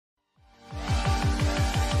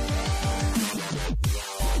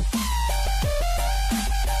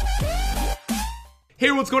Hey,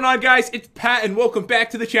 what's going on, guys? It's Pat, and welcome back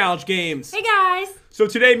to the Challenge Games. Hey, guys. So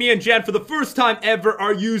today, me and Jen, for the first time ever,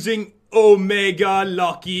 are using Omega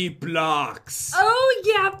Lucky Blocks. Oh,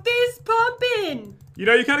 yeah, fist pumping. You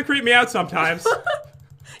know, you kind of creep me out sometimes.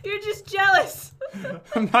 You're just jealous.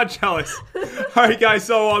 I'm not jealous. Alright, guys,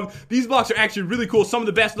 so these blocks are actually really cool. Some of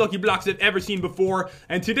the best Lucky Blocks I've ever seen before.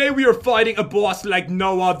 And today we are fighting a boss like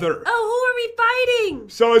no other. Oh, who are we fighting?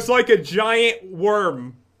 So it's like a giant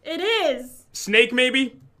worm. It is. Snake,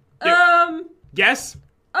 maybe? Guess?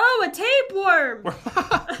 Oh, a tapeworm.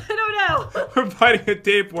 I don't know. We're fighting a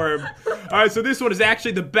tapeworm. Alright, so this one is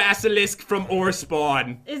actually the basilisk from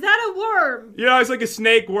Orspawn. Is that a worm? Yeah, it's like a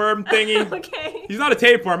snake worm thingy. Okay. He's not a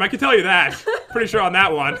tapeworm, I can tell you that. Pretty sure on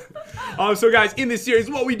that one. So guys, in this series,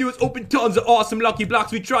 what we do is open tons of awesome Lucky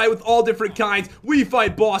Blocks. We try it with all different kinds. We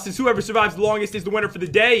fight bosses. Whoever survives the longest is the winner for the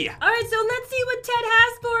day. Alright, so let's see what Ted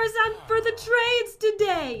has for us for the trades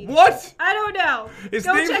today. What? I don't know.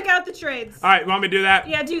 Go check out the trades. Alright, want me to do that?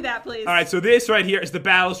 Yeah, do that, please. Alright, so this right here is the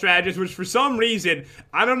battle strategist, which for some reason,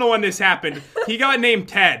 I don't know when this happened, he got named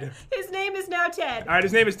Ted. His name is now Ted. Alright,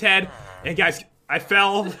 his name is Ted. And guys, I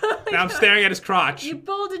fell. Now I'm staring at his crotch. You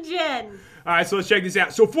pulled a Jen. Alright, so let's check this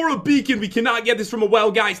out. So for a beacon, we cannot get this from a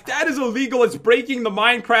well, guys. That is illegal. It's breaking the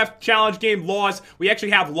Minecraft challenge game laws. We actually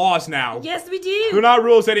have laws now. Yes, we do. They're not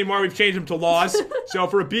rules anymore. We've changed them to laws. So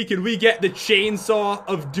for a beacon, we get the Chainsaw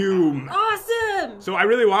of Doom. Awesome. So I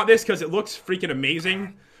really want this because it looks freaking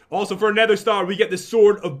amazing. Also, for another star, we get the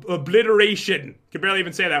Sword of Obliteration. Can barely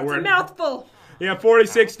even say that word. It's a mouthful. Yeah,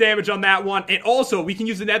 46 damage on that one. And also, we can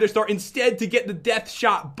use the Nether Star instead to get the Death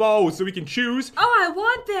Shot bow. So we can choose. Oh, I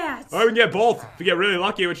want that. Or we can get both if we get really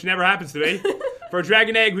lucky, which never happens to me. For a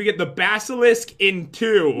Dragon Egg, we get the Basilisk in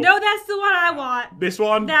 2. No, that's the one I want. This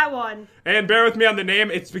one? That one. And bear with me on the name.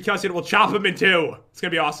 It's because it will chop him in 2. It's going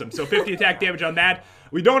to be awesome. So 50 attack damage on that.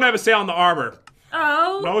 We don't have a sale on the armor.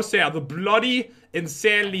 Oh. No sale. The Bloody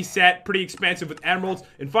Insanity set, pretty expensive with emeralds.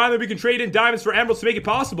 And finally, we can trade in diamonds for emeralds to make it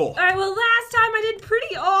possible. Alright, well, last time I did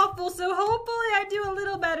pretty awful, so hopefully I do a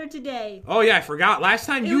little better today. Oh, yeah, I forgot. Last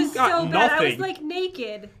time you got so nothing. bad. I was, like,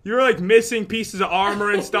 naked. You were, like, missing pieces of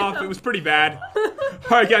armor and stuff. It was pretty bad.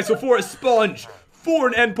 Alright, guys, so for a sponge, for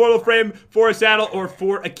an end portal frame, for a saddle, or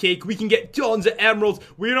for a cake, we can get tons of emeralds.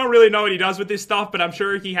 We don't really know what he does with this stuff, but I'm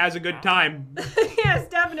sure he has a good time. Yes,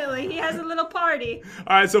 definitely. He has a little party.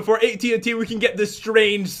 Alright, so for AT&T, we can get the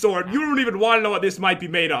strange sword. You don't even want to know what this might be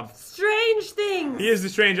made of. Strange things. He is the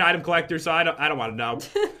strange item collector, so I don't want to know.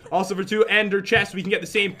 Also, for 2 ender chests, we can get the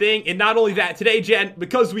same thing. And not only that, today, Jen,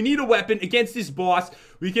 because we need a weapon against this boss,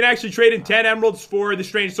 we can actually trade in 10 emeralds for the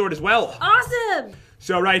strange sword as well. Awesome.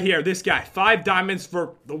 So right here, this guy, 5 diamonds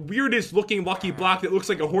for the weirdest looking Lucky Block that looks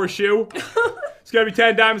like a horseshoe. It's gonna be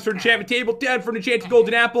 10 diamonds for an enchantment table, 10 for an enchanted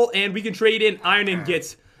golden apple, and we can trade in iron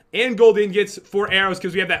ingots and gold ingots for arrows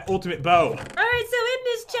because we have that ultimate bow. Alright, so in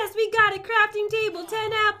this chest we got a crafting table,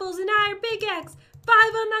 10 apples, an iron pickaxe, 5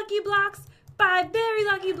 unlucky blocks, 5 very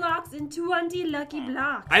lucky blocks, and 20 lucky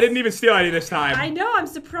blocks. I didn't even steal any this time. I know, I'm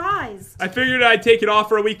surprised. I figured I'd take it off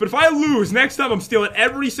for a week, but if I lose, next time I'm stealing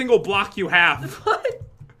every single block you have. What?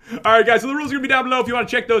 Alright guys, so the rules are going to be down below if you want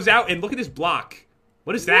to check those out. And look at this block.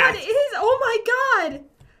 What is that? What is? Oh my god!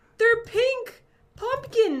 They're pink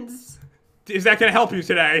pumpkins. Is that going to help you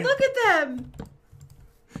today? Look at them.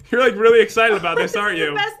 You're like really excited about this, aren't This is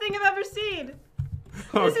you? the best thing I've ever seen.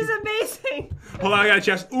 Oh, This is amazing. hold on, I got a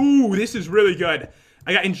chest. Ooh, this is really good.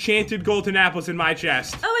 I got enchanted golden apples in my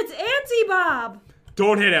chest. Oh, it's Auntie Bob.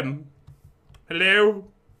 Don't hit him. Hello?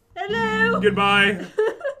 Hello. Goodbye.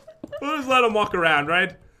 We'll just let him walk around,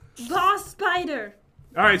 right? Boss Spider.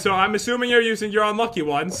 Alright, so I'm assuming you're using your unlucky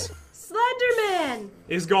ones. Slenderman.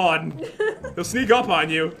 Is gone. He'll sneak up on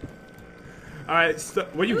you. Alright,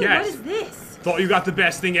 what do you Ooh, get? what is this? Thought you got the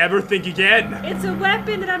best thing ever. Think again. It's a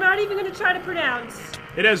weapon that I'm not even going to try to pronounce.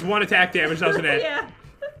 It has 1 attack damage, doesn't it? Yeah.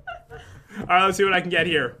 Alright, let's see what I can get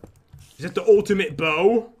here. Is it the ultimate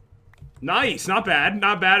bow? Nice, not bad.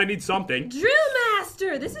 Not bad, I need something. Drill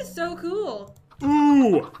Master. This is so cool.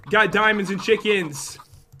 Ooh, got diamonds and chickens.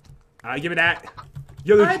 Give me that.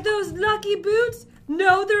 Yo, Are those lucky boots?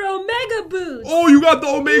 No, they're Omega boots. oh, you got the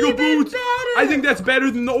Omega Even boots. better. I think that's better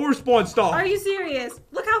than the Orspawn stuff. Are you serious?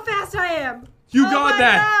 Look how fast I am. You oh got my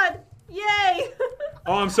that. God. Yay.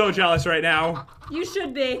 Oh, I'm so jealous right now. You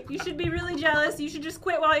should be. You should be really jealous. You should just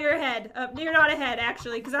quit while you're ahead. You're not ahead,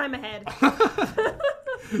 actually, because I'm ahead.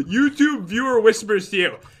 YouTube viewer whispers to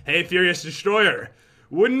you, "Hey, Furious Destroyer,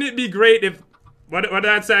 wouldn't it be great if, what did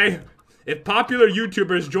that say? If popular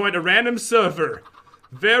YouTubers joined a random server,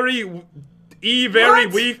 very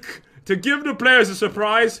What? weak, to give the players a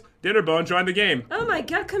surprise? Dinnerbone joined the game." Oh my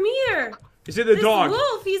god, come here. Is it the This dog?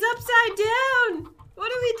 wolf, he's upside down.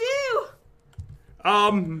 What do we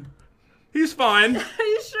do? He's fine. Are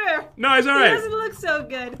you sure? No, he's He alright. doesn't look so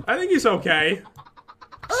good. I think he's okay.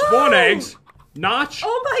 Spawn Oh! eggs. Notch.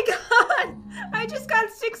 Oh my god! I just got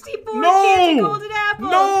 64 No! enchanted golden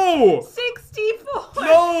apples. No! 64.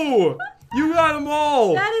 No! You got them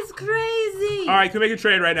all. That is crazy. All right, can we make a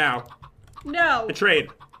trade right now? No. A trade.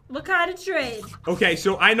 What kind of trade? Okay,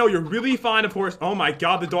 so I know you're really fond of horse. Oh my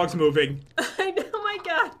god, the dog's moving. I know. Oh my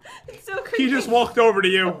god. It's so creepy. He just walked over to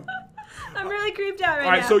you. I'm really creeped out right now.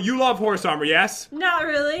 All right, so you love horse armor, yes? Not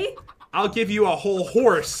really. I'll give you a whole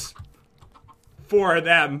horse for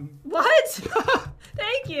them. What?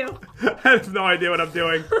 Thank you. I have no idea what I'm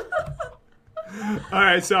doing. All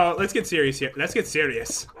right, so let's get serious here. Let's get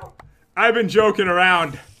serious. I've been joking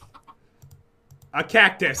around. A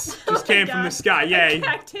cactus just came from the sky. A Yay.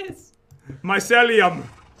 cactus. Mycelium.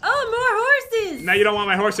 Oh, more horses. Now you don't want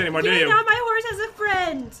my horse anymore, do Yeah, you? now my horse has a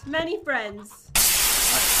friend. Many friends.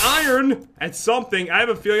 Iron at something. I have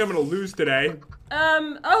a feeling I'm gonna lose today.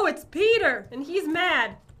 Oh, it's Peter, and he's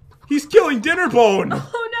mad. He's killing Dinnerbone.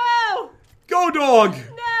 Oh Go, dog.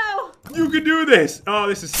 no! No! You can do this. Oh,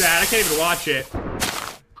 this is sad. I can't even watch it.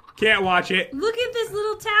 Can't watch it. Look at this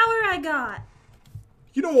little tower I got.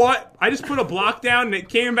 You know what? I just put a block down and it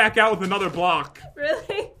came back out with another block.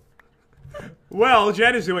 Really? Well,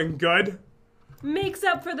 Jen is doing good. Makes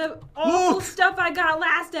up for the awful Look! stuff I got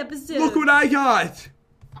last episode. Look what I got.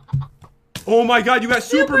 Oh my god, you got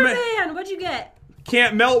Superman. What'd you get?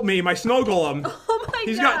 Can't melt me, my snow golem. Oh my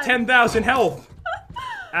He's god. got 10,000 health.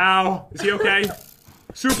 Ow. Is he okay?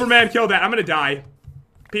 Superman killed that. I'm gonna die.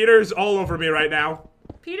 Peter's all over me right now.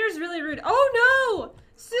 Peter's really rude. Oh no!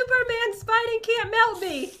 Superman's fighting can't melt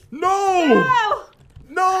me. No! No!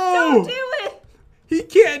 No! Don't do it! He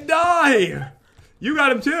can't die. You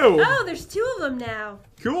got him too. Oh, there's two of them now.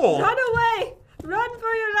 Cool. Run away! Run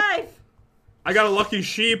for your life! I got a lucky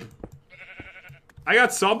sheep. I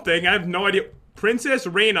got something. I have no idea. Princess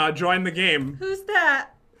Reina joined the game. Who's that?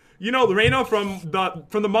 You know, Reina from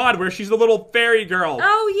the mod where she's the little fairy girl.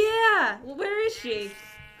 Oh yeah! Well, where is she?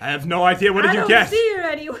 I have no idea. What did I you don't get? see her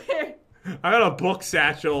anywhere. I got a book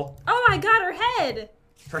satchel. Oh, I got her head.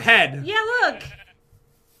 Her head. Yeah, look.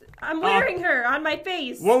 I'm wearing her on my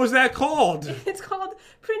face. What was that called? It's called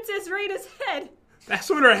Princess Reina's head. That's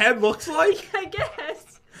what her head looks like? I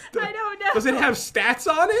guess. I don't know. Does it have stats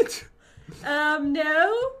on it?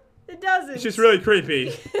 No, it doesn't. It's just really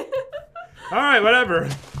creepy. Alright, whatever.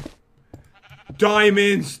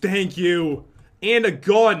 Diamonds, thank you. And a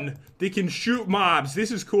gun that can shoot mobs.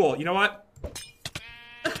 This is cool. You know what?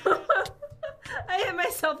 I hit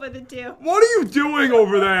myself with it too. What are you doing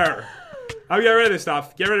over there? I'll get rid of this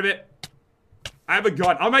stuff. Get rid of it. I have a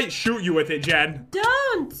gun. I might shoot you with it, Jen.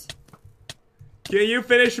 Don't! Can you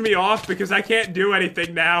finish me off? Because I can't do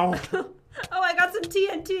anything now. Oh, I got some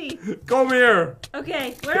TNT. Come here.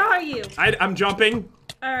 Okay, where are you? I'm jumping.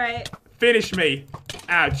 Alright. Finish me.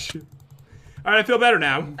 Ouch. Alright, I feel better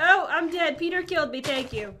now. Oh, I'm dead. Peter killed me,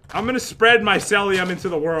 thank you. I'm gonna spread my mycelium into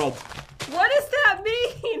the world. What does that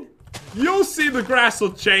mean? You'll see the grass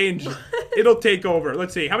will change. It'll take over.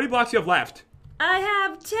 Let's see. How many blocks do you have left? I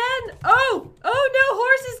have 10. Oh! Oh no,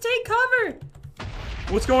 horses, take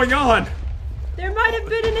cover! What's going on? There might have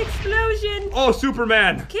been an explosion. Oh,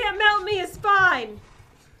 Superman. Can't melt me is fine.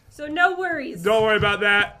 So no worries. Don't worry about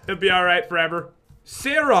that. It'll be alright forever.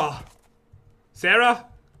 Sarah. Sarah?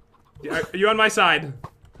 Are you on my side?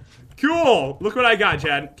 Cool. Look what I got,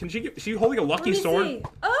 Jen. Is she holding a lucky Let me sword? see.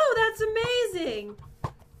 Oh, that's amazing.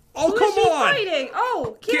 Oh, Who come is she on. fighting?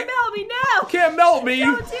 Oh, can't Can't- melt me now. Can't melt me.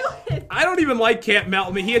 Don't do it. I don't even like Can't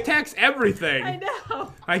Melt Me. He attacks everything. I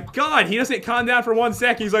know. My God, he doesn't calm down for 1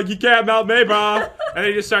 second. He's like, you can't melt me, bro. And then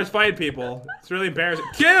he just starts fighting people. It's really embarrassing.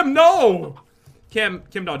 Kim, no! Kim,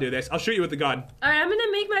 don't do this. I'll shoot you with the gun. All right, I'm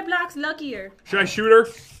gonna make my blocks luckier. Should I shoot her?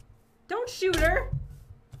 Don't shoot her.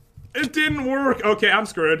 It didn't work. Okay, I'm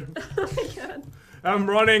screwed. Oh my god. I'm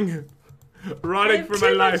running I have for too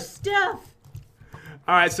my much life. stuff.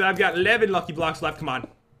 All right, so I've got 11 lucky blocks left. Come on.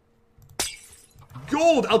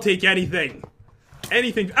 Gold, I'll take anything.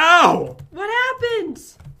 Anything. Ow! What happened?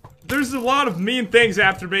 There's a lot of mean things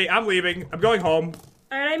after me. I'm leaving. I'm going home.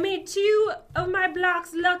 All right, I made 2 of my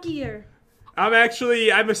blocks luckier. I'm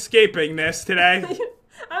escaping this today.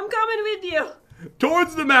 I'm coming with you.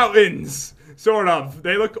 Towards the mountains. Sort of.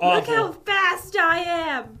 They look Look awful. how fast I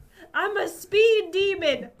am. I'm a speed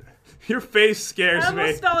demon. Your face scares I me.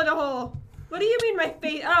 almost fell in a hole. What do you mean my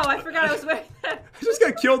face? Oh, I forgot I was wearing that. I just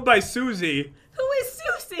got killed by Susie. Who is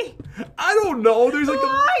Susie? I don't know. There's Who like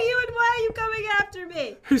are you and why are you coming after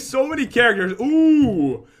me? there's so many characters.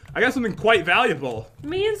 Ooh. I got something quite valuable.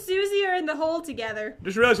 Me and Susie are in the hole together.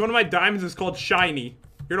 Just realized one of my diamonds is called Shiny.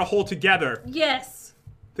 You're in a hole together. Yes.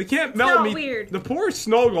 They can't melt not me. weird. The poor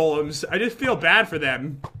snow golems. I just feel bad for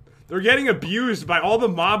them. They're getting abused by all the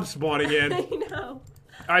mobs spawning in. I know.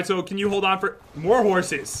 Alright, so can you hold on for more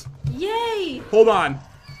horses? Yay. Hold on.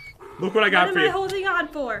 Look what I got What for am I you. holding on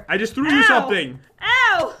for? I just threw you something.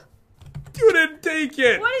 Ow. You didn't take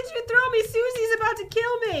it. What did you throw me? Susie's about to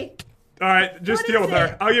kill me. Alright, just What deal is with her.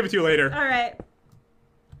 it? I'll give it to you later. All right.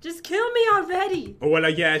 Just kill me already. Oh, what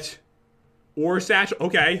I get? Ore satchel.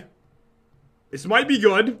 Okay. This might be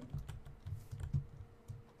good.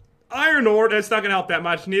 Iron ore. That's not gonna help that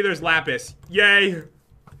much. Neither is lapis. Yay.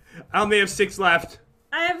 I only have 6 left.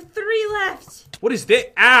 I have 3 left. What is this?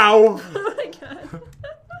 Ow. Oh my god.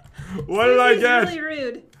 What did I Susie's get? really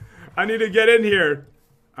rude. I need to get in here.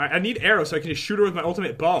 I need arrows so I can just shoot her with my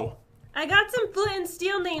ultimate bow. I got some flint and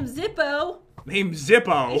steel named Zippo. Named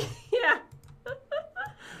Zippo. Yeah.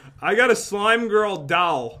 I got a slime girl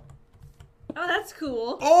doll. Oh, that's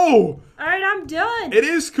cool. Oh! All right, I'm done. It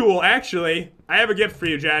is cool, actually. I have a gift for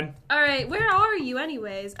you, Jen. All right, where are you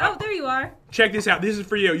anyways? Oh, there you are. Check this out. This is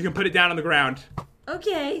for you. You can put it down on the ground.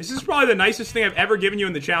 Okay. This is probably the nicest thing I've ever given you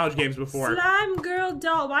in the challenge games before. Slime girl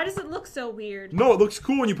doll. Why does it look so weird? No, it looks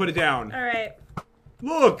cool when you put it down. All right.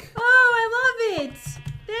 Look! Oh, I love it.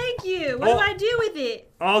 Thank you. What Oh. do I do with it?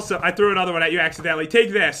 Also, I threw another one at you accidentally.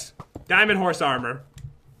 Take this. Diamond horse armor.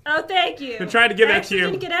 Oh, thank you. Been trying to give I that to you.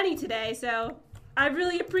 actually didn't get any today, so I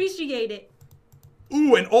really appreciate it.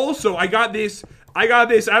 Ooh, and also, I got this. I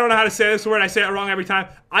don't know how to say this word. I say it wrong every time.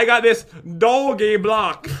 I got this Dolge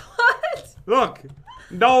block. What? Look.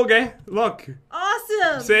 Dolge. Look.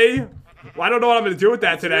 Awesome. See? Well, I don't know what I'm going to do with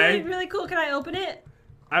that today. Really, really cool. Can I open it?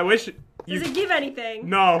 I wish Does you it give anything?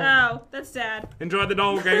 No. Oh, that's sad. enjoy the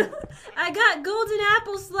Dolge. I got golden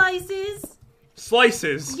apple slices.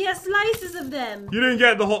 Slices. Yeah, slices of them. You didn't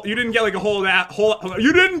get the whole. You didn't get like a whole.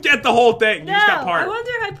 You didn't get the whole thing. No, You just got part. I wonder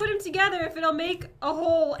if I put them together if it'll make a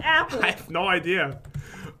whole apple. I have no idea.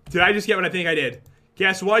 Did I just get what I think I did?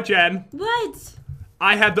 Guess what, Jen? What?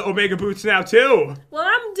 I have the Omega boots now too. Well,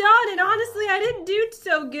 I'm done, and honestly, I didn't do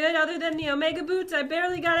so good other than the Omega boots. I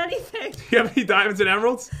barely got anything. Do you have any diamonds and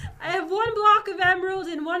emeralds? I have 1 block of emerald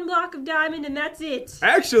and 1 block of diamond, and that's it.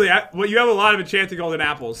 Actually, well, you have a lot of enchanted golden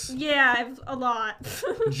apples. Yeah, I have a lot.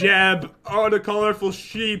 Jeb, oh, the colorful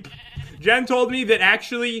sheep. Jen told me that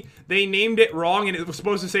actually they named it wrong and it was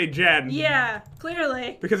supposed to say Jen. Yeah,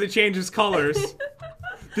 clearly. Because it changes colors.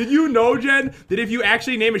 Did you know, Jen, that if you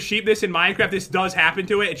actually name a sheep this in Minecraft, this does happen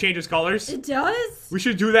to it? It changes colors? It does? We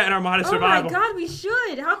should do that in Armada Oh Survival. my god, we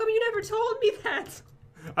should. How come you never told me that?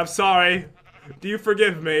 I'm sorry. Do you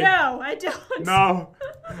forgive me? No, I don't. No.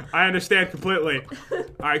 I understand completely.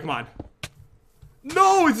 Alright, come on.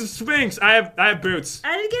 No, it's a Sphinx. I have boots.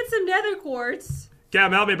 I did get some nether quartz.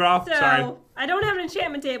 Cam, help me, bro. So, Sorry. I don't have an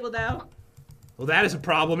enchantment table, though. Well, that is a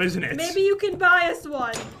problem, isn't it? Maybe you can buy us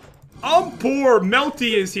one. I'm poor.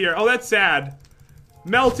 Melty is here. Oh, that's sad.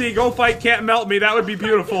 Melty, go fight Can't Melt Me. That would be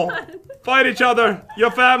beautiful. Fight each other.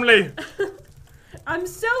 Your family. I'm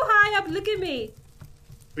so high up, look at me.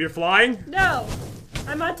 You're flying? No,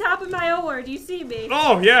 I'm on top of my ore. Do you see me?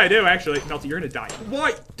 Oh, yeah, I do, actually. Melty, you're gonna die.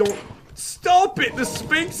 Why? Don't. Stop it. The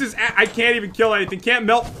Sphinx is. I can't even kill anything. Can't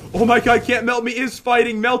Melt. Oh my god, Can't Melt Me is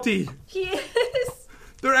fighting Melty. He is.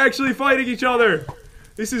 They're actually fighting each other.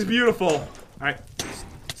 This is beautiful. All right.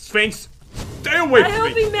 Sphinx, stay away I from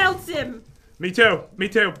hope me. he melts him. Me too. Me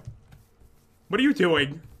too. What are you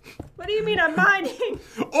doing? What do you mean I'm mining?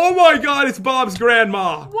 Oh my god, it's Bob's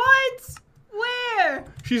grandma. What? Where?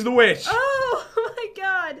 She's the witch. Oh my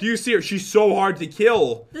god. Do you see her? She's so hard to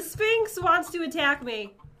kill. The Sphinx wants to attack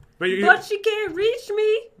me, But but she can't reach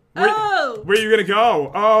me. Oh. where are you gonna go?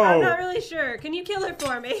 I'm not Oh. really sure. Can you kill her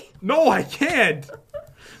for me? No, I can't.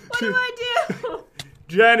 What do I do?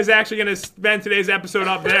 Jen is actually gonna spend today's episode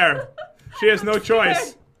up there. She has no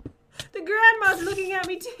choice. The grandma's looking at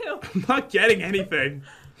me too. I'm not getting anything.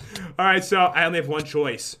 Alright, so I only have one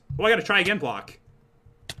choice. Well, I gotta try again, block.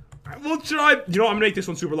 We'll try. You know what? I'm gonna make this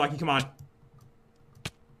one super lucky. Come on.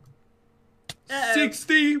 Uh-oh.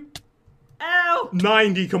 60. Ow.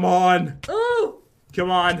 90. Come on. Ooh. Come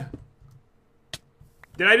on.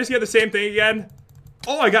 Did I just get the same thing again?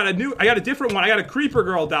 Oh, I got a different one. I got a creeper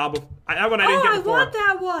girl doll. That one I didn't get I before. want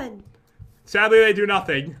that one. Sadly, they do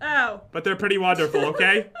nothing. Oh. But they're pretty wonderful,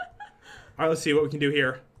 okay? Alright, let's see what we can do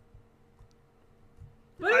here.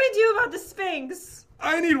 What do we do about the Sphinx?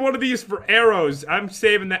 I need one of these for arrows. I'm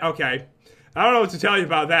saving that. Okay. I don't know what to tell you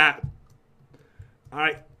about that.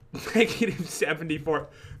 Alright. -74.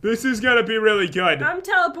 This is gonna be really good. I'm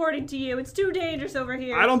teleporting to you. It's too dangerous over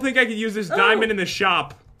here. I don't think I could use this diamond in the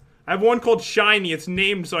shop. I have one called Shiny. It's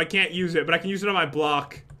named, so I can't use it, but I can use it on my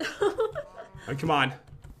block. Oh, come on.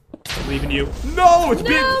 I believe in you. No, it's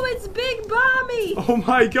Big. No, it's Big Bommy. Oh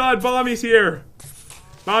my God, Bommy's here.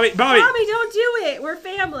 Bommy. Bommy, don't do it. We're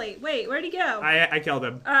family. Wait, where'd he go? I killed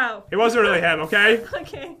him. Oh. It wasn't really him, okay?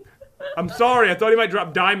 Okay. I'm sorry. I thought he might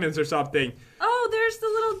drop diamonds or something. Oh, there's the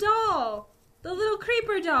little doll. The little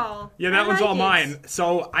creeper doll. Yeah, that I one's like all it. mine.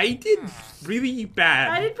 So I did really bad.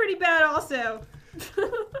 I did pretty bad also.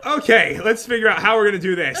 Okay, let's figure out how we're gonna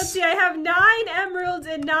do Let's this. see, I have 9 emeralds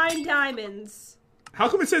and 9 diamonds. How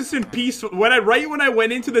come it says it's in peaceful? When I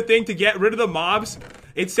went into the thing to get rid of the mobs,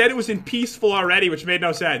 it said it was in peaceful already, which made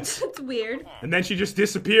no sense. That's weird. And then she just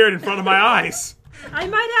disappeared in front of my eyes. I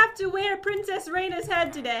might have to wear Princess Reina's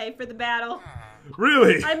head today for the battle.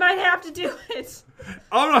 Really? I might have to do it.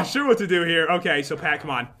 I'm not sure what to do here. Okay, so Pat, come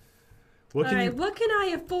on. What can Alright, you? what can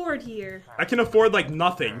I afford here? I can afford like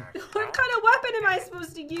nothing. What kind of weapon am I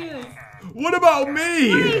supposed to use? What about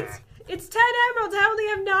me? Wait! It's 10 emeralds. I only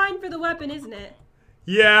have 9 for the weapon, isn't it?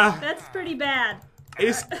 Yeah. That's pretty bad.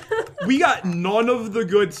 We got none of the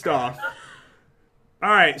good stuff.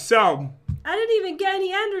 Alright, so I didn't even get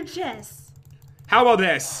any ender chests. how about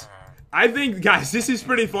this? I think, guys, this is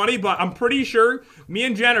pretty funny, but I'm pretty sure me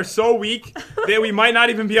and Jen are so weak that we might not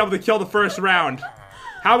even be able to kill the first round.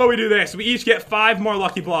 How about we do this? We each get 5 more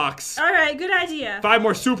lucky blocks. Alright, good idea. 5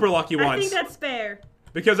 more super lucky I ones. think that's fair.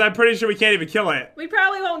 Because I'm pretty sure we can't even kill it. We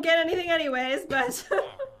probably won't get anything anyways, but...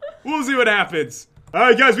 We'll see what happens.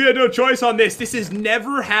 Alright, guys, we had no choice on this. This has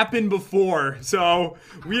never happened before. So,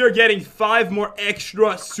 we are getting 5 more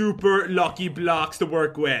extra super lucky blocks to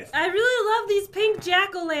work with. I really love these pink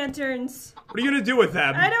jack-o'-lanterns. What are you going to do with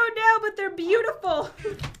them? I don't know, but they're beautiful.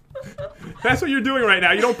 That's what you're doing right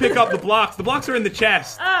now. You don't pick up the blocks. The blocks are in the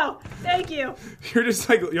chest. Oh, thank you. You're just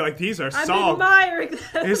like, these are I'm so... admiring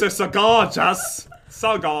them. These are so gorgeous.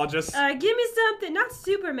 So gorgeous. Give me something. Not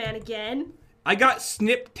Superman again. I got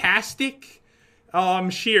Sniptastic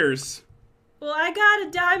shears. Well, I got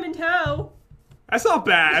a diamond hoe. That's not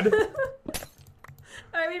bad.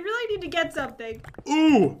 Alright, we really need to get something.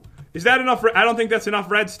 Ooh. Is that enough? I don't think that's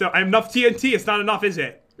enough redstone. I have enough TNT. It's not enough, is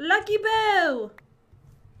it? Lucky bow.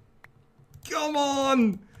 Come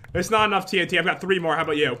on. It's not enough TNT. I've got 3 more. How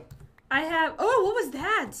about you? I have... Oh, what was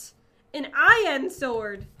that? An iron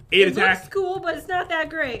sword. 8 It attack. looks cool, but it's not that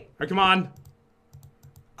great. All right, come on.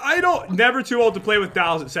 Never too old to play with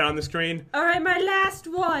dolls, it said on the screen. Alright, my last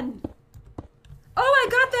one. Oh, I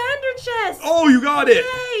got the ender chest. Oh, you got it.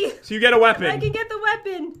 Yay. So you get a weapon. I can get the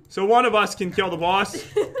weapon. So one of us can kill the boss.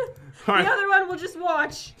 All right. The other one will just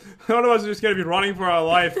watch. One of us is just going to be running for our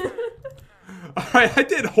life. Alright, I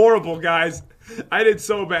did horrible, guys. I did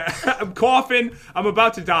so bad. I'm coughing. I'm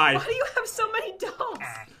about to die. Why do you have so many dolls?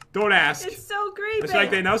 Don't ask. It's so creepy. It's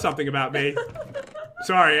like they know something about me.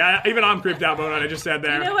 Sorry, even I'm creeped out by what I just said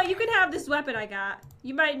there. You know what? You can have this weapon I got.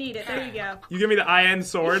 You might need it. There you go. You give me the IN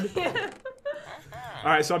sword.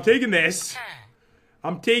 Alright, so I'm taking this.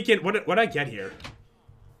 I'm taking... What'd I get here?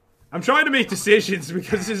 I'm trying to make decisions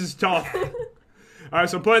because this is tough. Alright,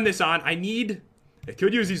 so I'm putting this on. I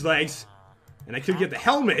could use these legs. And I could get the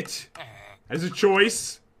helmet as a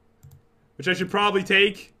choice. Which I should probably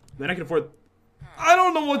take. Then I can afford... I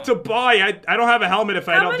don't know what to buy. I don't have a helmet if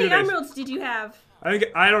I How don't do many this. emeralds did you have?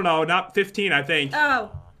 I don't know. Not 15, I think.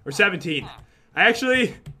 Oh. Or 17.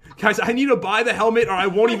 Guys, I need to buy the helmet or I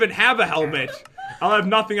won't even have a helmet. I'll have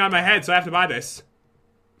nothing on my head, so I have to buy this.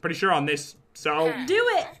 Pretty sure on this, so... Do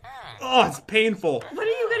it. Oh, it's painful. What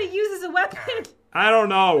are you going to use as a weapon? I don't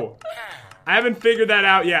know. I haven't figured that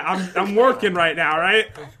out yet. I'm working right now, right?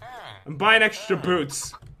 I'm buying extra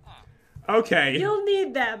boots. Okay. You'll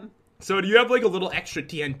need them. So do you have like a little extra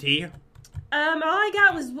TNT? All I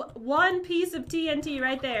got was one piece of TNT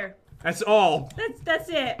right there. That's all. That's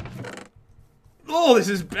it. Oh, this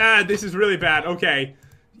is bad. This is really bad. Okay.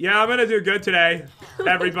 Yeah, I'm gonna do good today,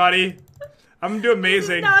 everybody. I'm gonna do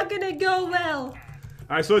amazing. It's not gonna go well.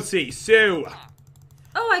 Alright, so let's see. So,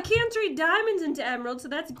 Oh, I can trade diamonds into emeralds, so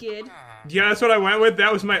that's good. yeah, that's what I went with.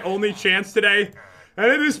 That was my only chance today.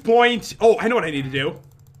 And at this point, oh, I know what I need to do.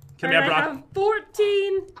 Can Alright, I have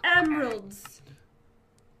 14 emeralds.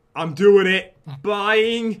 I'm doing it.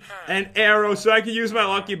 Buying an arrow so I can use my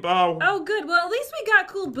lucky bow. Oh, good. Well, at least we got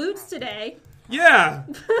cool boots today. Yeah,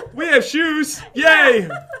 we have shoes. Yay!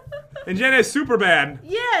 And Jen has Superman.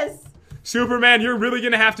 Yes. Superman, you're really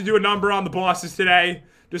gonna have to do a number on the bosses today.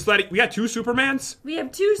 We got 2 Supermans? We have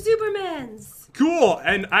 2 Supermans. Cool,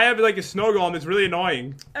 and I have like a snow golem that's really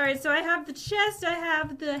annoying. Alright, so I have the chest, I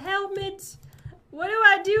have the helmet. What do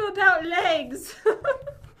I do about legs?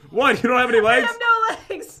 What, you don't have any I legs? have no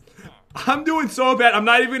legs. I'm doing so bad, I'm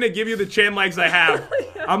not even gonna give you the chain legs I have.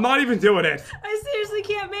 I'm not even doing it. I seriously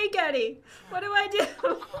can't make any. What do I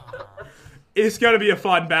do? It's gonna be a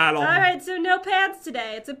fun battle. Alright, so no pants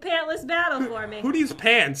today. It's a pantless battle for me. Who needs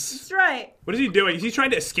pants? That's right. What is he doing? Is he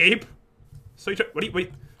trying to escape? So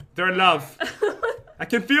wait. They're in love. I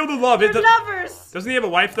can feel the love. We're lovers. Doesn't he have a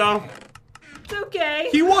wife though? It's okay.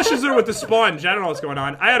 He washes her with the sponge. I don't know what's going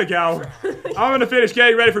on. I gotta go. I'm gonna finish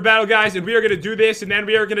getting ready for battle, guys, and we are gonna do this, and then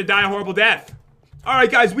we are gonna die a horrible death.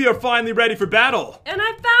 Alright, guys, we are finally ready for battle. And I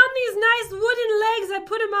found these nice wooden legs. I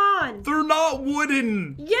put them on. They're not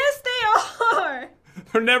wooden. Yes, they are.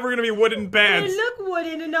 They're never gonna be wooden pants. They look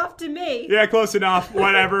wooden enough to me. Yeah, close enough.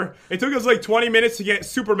 Whatever. It took us like 20 minutes to get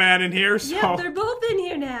Superman in here, so. Yep, they're both in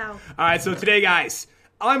here now. Alright, so today, guys,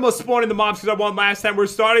 I'm gonna spawn in the mobs because I won last time. We're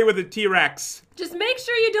starting with a T-Rex. Just make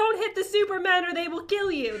sure you don't hit the Supermen or they will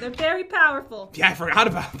kill you. They're very powerful. Yeah, I forgot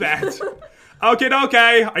about that. Okie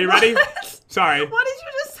dokie. Are you ready? What? Sorry. What did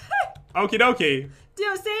you just say? Okie dokie.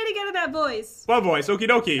 Dude, say it again in that voice. What voice? Okie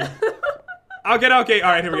dokie. Okay.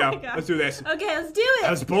 Alright, here we Oh go. my God. Let's do this. Okay, let's do I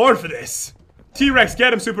it. was born for this. T-Rex,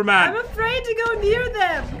 get him, Superman. I'm afraid to go near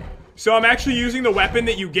them. So I'm actually using the weapon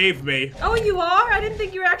that you gave me. Oh, you are? I didn't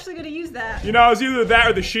think you were actually going to use that. You know, it was either that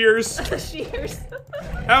or the shears. The shears.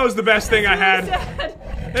 That was the best thing I had.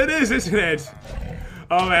 Sad. It is, isn't it?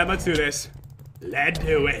 Oh man, let's do this. Let's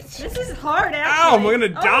do it. This is hard, Ow, actually. I'm gonna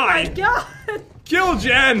die. Oh my God. Kill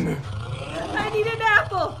Jen. I need an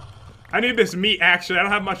apple. I need this meat. Actually, I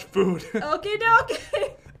don't have much food. Okay,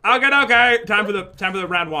 okay. Okay. Time for the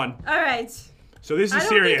round one. All right. So this is I don't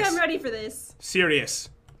serious. think I'm ready for this. Serious.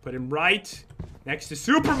 Put him right next to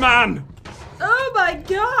Superman. Oh my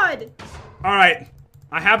God. All right.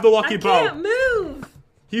 I have the lucky I bow. can't move.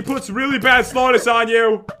 He puts really bad slowness on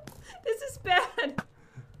you. This is bad.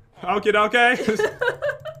 Okay.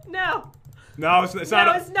 No. No, it's No,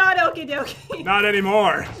 not. it's not okie dokie. Not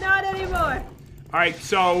anymore. Not anymore. All right.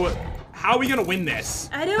 So, how are we gonna win this?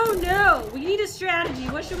 I don't know. We need a strategy.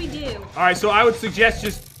 What should we do? All right. So I would suggest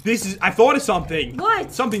I thought of something.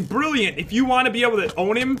 What? Something brilliant. If you want to be able to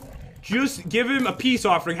own him, just give him a peace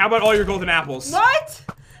offering. How about all your golden apples? What?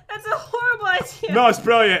 That's a horrible idea. No, it's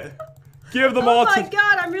brilliant. Give them all Oh my to.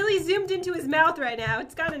 God, I'm really zoomed into his mouth right now.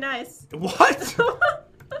 It's kind of nice. What?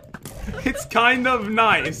 It's kind of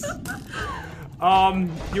nice.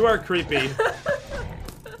 You are creepy.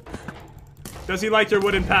 Does he like your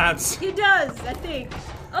wooden pants? He does, I think.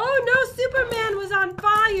 Oh no, Superman was on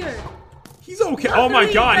fire. He's okay. Oh my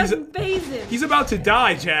Luckily, God, it doesn't faze him. he's about to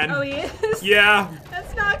die, Jen. Oh, he is? Yeah.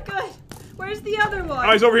 That's not good. Where's the other one?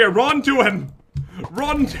 Oh, he's over here. Run to him.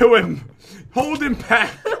 Run to him. Hold him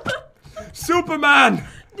back. Superman.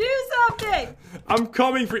 Do something. I'm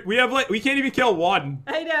coming for. We can't even kill one.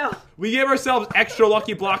 I know. We gave ourselves extra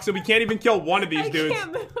lucky blocks, and we can't even kill one of these I dudes.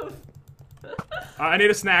 can't move. I need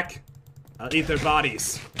a snack. I'll eat their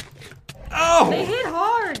bodies. Oh! They hit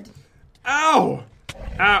hard. Ow!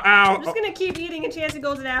 Ow! I'm just gonna keep eating a chance of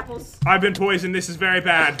golden apples. I've been poisoned. This is very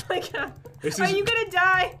bad. Oh my God. This Are is- you gonna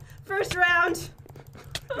die? First round.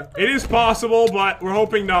 It is possible, but we're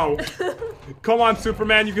hoping no. Come on,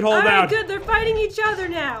 Superman. You can hold Alright, out. good. They're fighting each other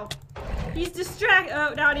now. He's distracted.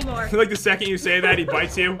 Oh, not anymore. Like the second you say that, he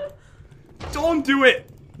bites you. Don't do it.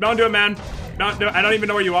 Don't do it, man. No, I don't even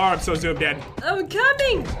know where you are. I'm so zoomed in. I'm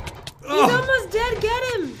coming. He's Ugh. almost dead.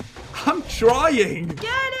 Get him. I'm trying.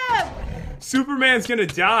 Get him. Superman's gonna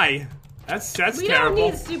die. That's We terrible.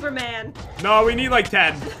 don't need Superman. No, we need like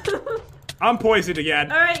 10. I'm poisoned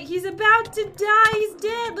again. Alright, he's about to die. He's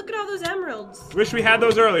dead. Look at all those emeralds. Wish we had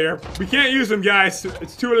those earlier. We can't use them, guys.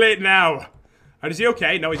 It's too late now. Is he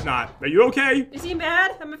okay? No, he's not. Are you okay? Is he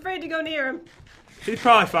mad? I'm afraid to go near him. He's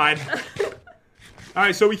probably fine.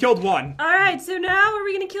 Alright, so we killed one. Alright, so now are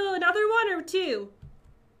we gonna kill another one or two?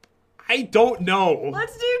 I don't know.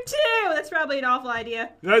 Let's do two. That's probably an awful idea.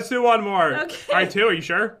 Let's do one more. Okay. Alright, two. Are you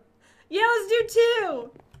sure? Yeah, let's do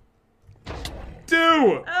two.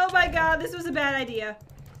 Two! Oh my God, this was a bad idea.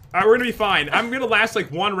 Alright, we're gonna be fine. I'm gonna last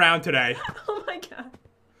like one round today. Oh my God.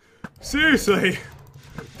 Seriously.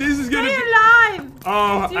 This is gonna Stay be... alive.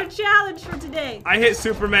 Oh, It's your challenge for today. I hit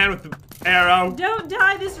Superman with the arrow. Don't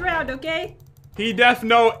die this round, okay? He def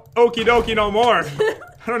no okie dokie no more.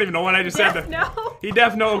 I don't even know what I just said. Death, no. He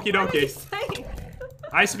def no okie What are you dokie. saying?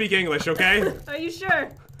 I speak English, okay? Are you sure?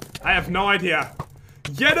 I have no idea.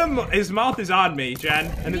 Get him! His mouth is on me, Jen.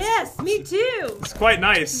 And Yes, me too. it's quite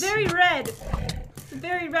nice. Very red. It's a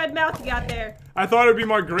very red mouth you got there. I thought it would be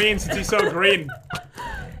more green since he's so green.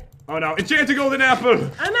 Oh no. Enchanted golden apple!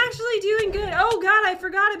 I'm actually doing good. Oh God, I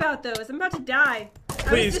forgot about those. I'm about to die.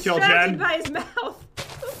 Please I was kill distracted Jen. by his mouth.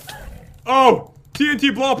 Oh!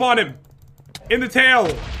 TNT blow up on him! In the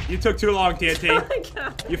tail! You took too long, Oh TNT. my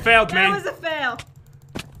God. You failed me. That was a fail.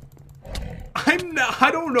 I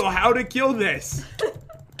don't know how to kill this.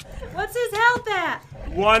 What's his health at?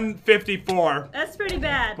 154. That's pretty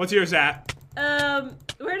bad. What's yours at?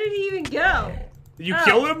 Where did he even go? Did you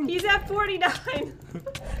kill him? He's at 49.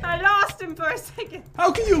 I lost him for a second.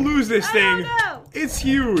 How can you lose this thing? I don't know. It's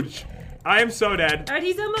huge. I am so dead. Alright,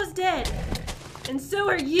 he's almost dead. And so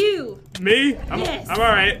are you. Me? Yes. I'm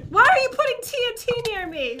alright. Why are you putting TNT near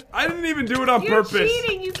me? I didn't even do it on You're purpose.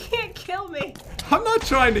 cheating. You can't kill me. I'm not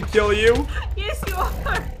trying to kill you. Yes, you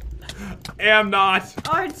are. Am not.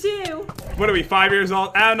 R2. What are we, 5 years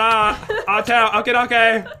old? I'm not. I'll tell.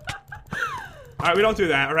 Okay. Alright, we don't do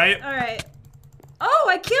that, right? Alright. Oh,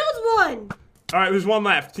 I killed one. Alright, there's one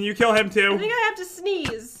left. Can you kill him I too? think I have to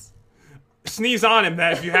sneeze. Sneeze on him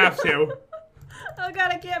then if you have to. Oh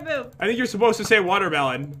god, I can't move. I think you're supposed to say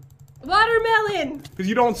watermelon. Watermelon. Because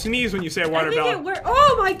you don't sneeze when you say I think watermelon. it worked.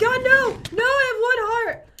 Oh my god, no. No, I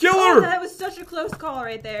have 1 heart. Kill Oh, her! that was such a close call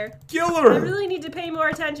right there. Kill I her! really need to pay more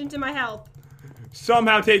attention to my health.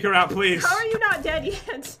 Somehow take her out, please. How are you not dead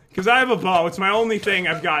yet? Because I have a bow. It's my only thing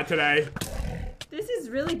I've got today. This is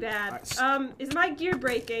really bad. Is my gear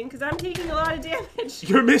breaking? Because I'm taking a lot of damage.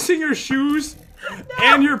 You're missing your shoes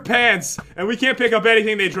and your pants, and we can't pick up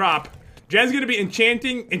anything they drop. Jen's gonna be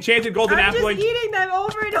enchanted golden I'm appling. just eating them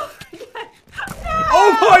over and over again. No!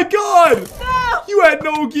 Oh my god! No! You had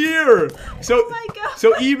no gear! So, Oh my god.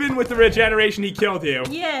 so even with the regeneration, he killed you.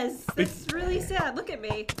 Yes, that's really sad. Look at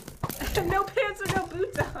me. I have no pants or no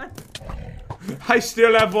boots on. I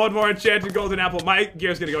still have one more enchanted golden apple. My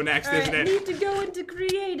gear's gonna go next, Alright, isn't I it? need to go into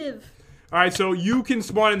creative. Alright, so you can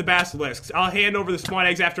spawn in the basilisks. I'll hand over the spawn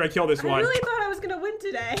eggs after I kill this I one. really thought I was gonna win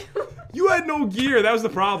today. You had no gear, that was the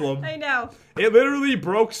problem. I know. It literally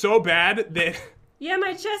broke so bad that Yeah,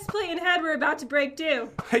 my chest plate and head were about to break too.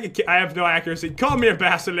 I have no accuracy. Come here,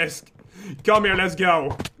 basilisk. Come here, let's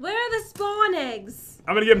go. Where are the spawn eggs?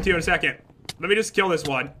 I'm gonna give them to you in a second. Let me just kill this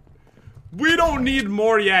one. We don't need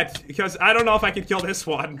more yet, because I don't know if I can kill this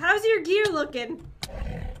one. How's your gear looking?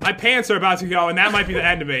 My pants are about to go, and that might be the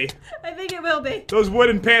end of me. I think it will be. Those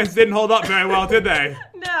wooden pants didn't hold up very well, did they?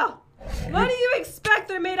 No. What do you expect?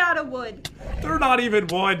 They're made out of wood. They're not even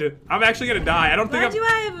wood. I'm actually gonna die. I don't think Why I'm... do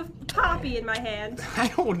I have a poppy in my hand? I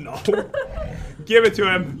don't know. Give it to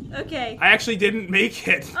him. Okay. I actually didn't make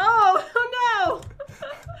it. Oh no!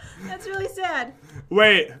 That's really sad.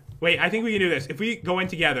 Wait, I think we can do this. If we go in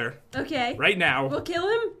together, Okay. right now, We'll kill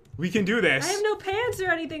him? we can do this. I have no pants or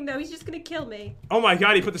anything though. He's just gonna kill me. Oh my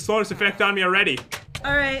god, he put the slowness effect on me already.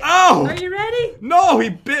 Alright. Oh! Are you ready? No, he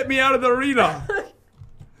bit me out of the arena.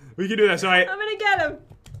 We can do this, alright? I'm gonna get him.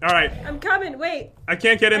 Alright, I'm coming. Wait. I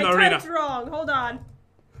can't get in the I arena. typed wrong. Hold on.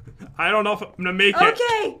 I don't know if I'm gonna make it.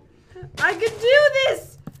 Okay. I can do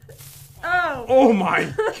this. Oh. Oh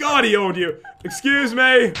my god, he owed you. Excuse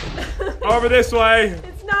me. Over this way.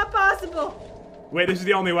 It's not possible. Wait, this is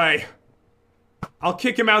the only way. I'll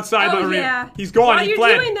kick him outside the Oh arena. yeah. He's gone, While he you're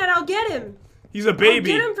fled. doing that, I'll get him. He's a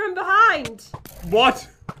baby. I'll get him from behind. What?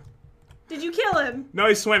 Did you kill him? No,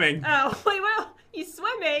 he's swimming. Oh, wait, well, he's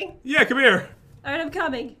swimming. Yeah, come here. Alright, I'm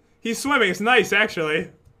coming. He's swimming. It's nice, actually.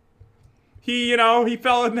 He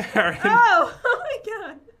fell in there. and Oh, oh my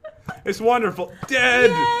god. It's wonderful. Dead.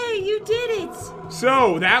 Yay, you did it.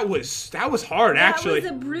 So, that was hard, actually.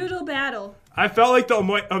 That was a brutal battle. I felt like the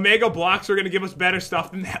Omega blocks were going to give us better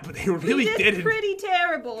stuff than that, but they really We did didn't. pretty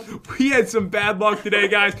terrible. We had some bad luck today,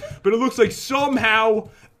 guys, but it looks like somehow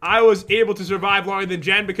I was able to survive longer than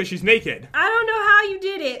Jen because she's naked. I don't know how you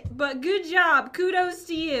did it, but good job. Kudos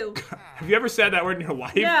to you. Have you ever said that word in your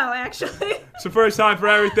life? No, actually. It's the first time for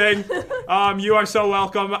everything. You are so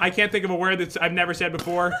welcome. I can't think of a word that I've never said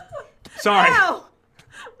before. Sorry. Ow.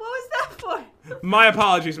 What was that for? My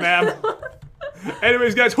apologies, ma'am.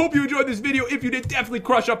 Anyways, guys, hope you enjoyed this video. If you did, definitely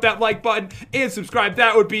crush up that like button and subscribe.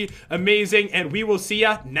 That would be amazing. And we will see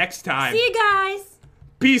ya next time. See you guys.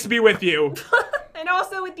 Peace be with you. And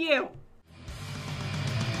also with you.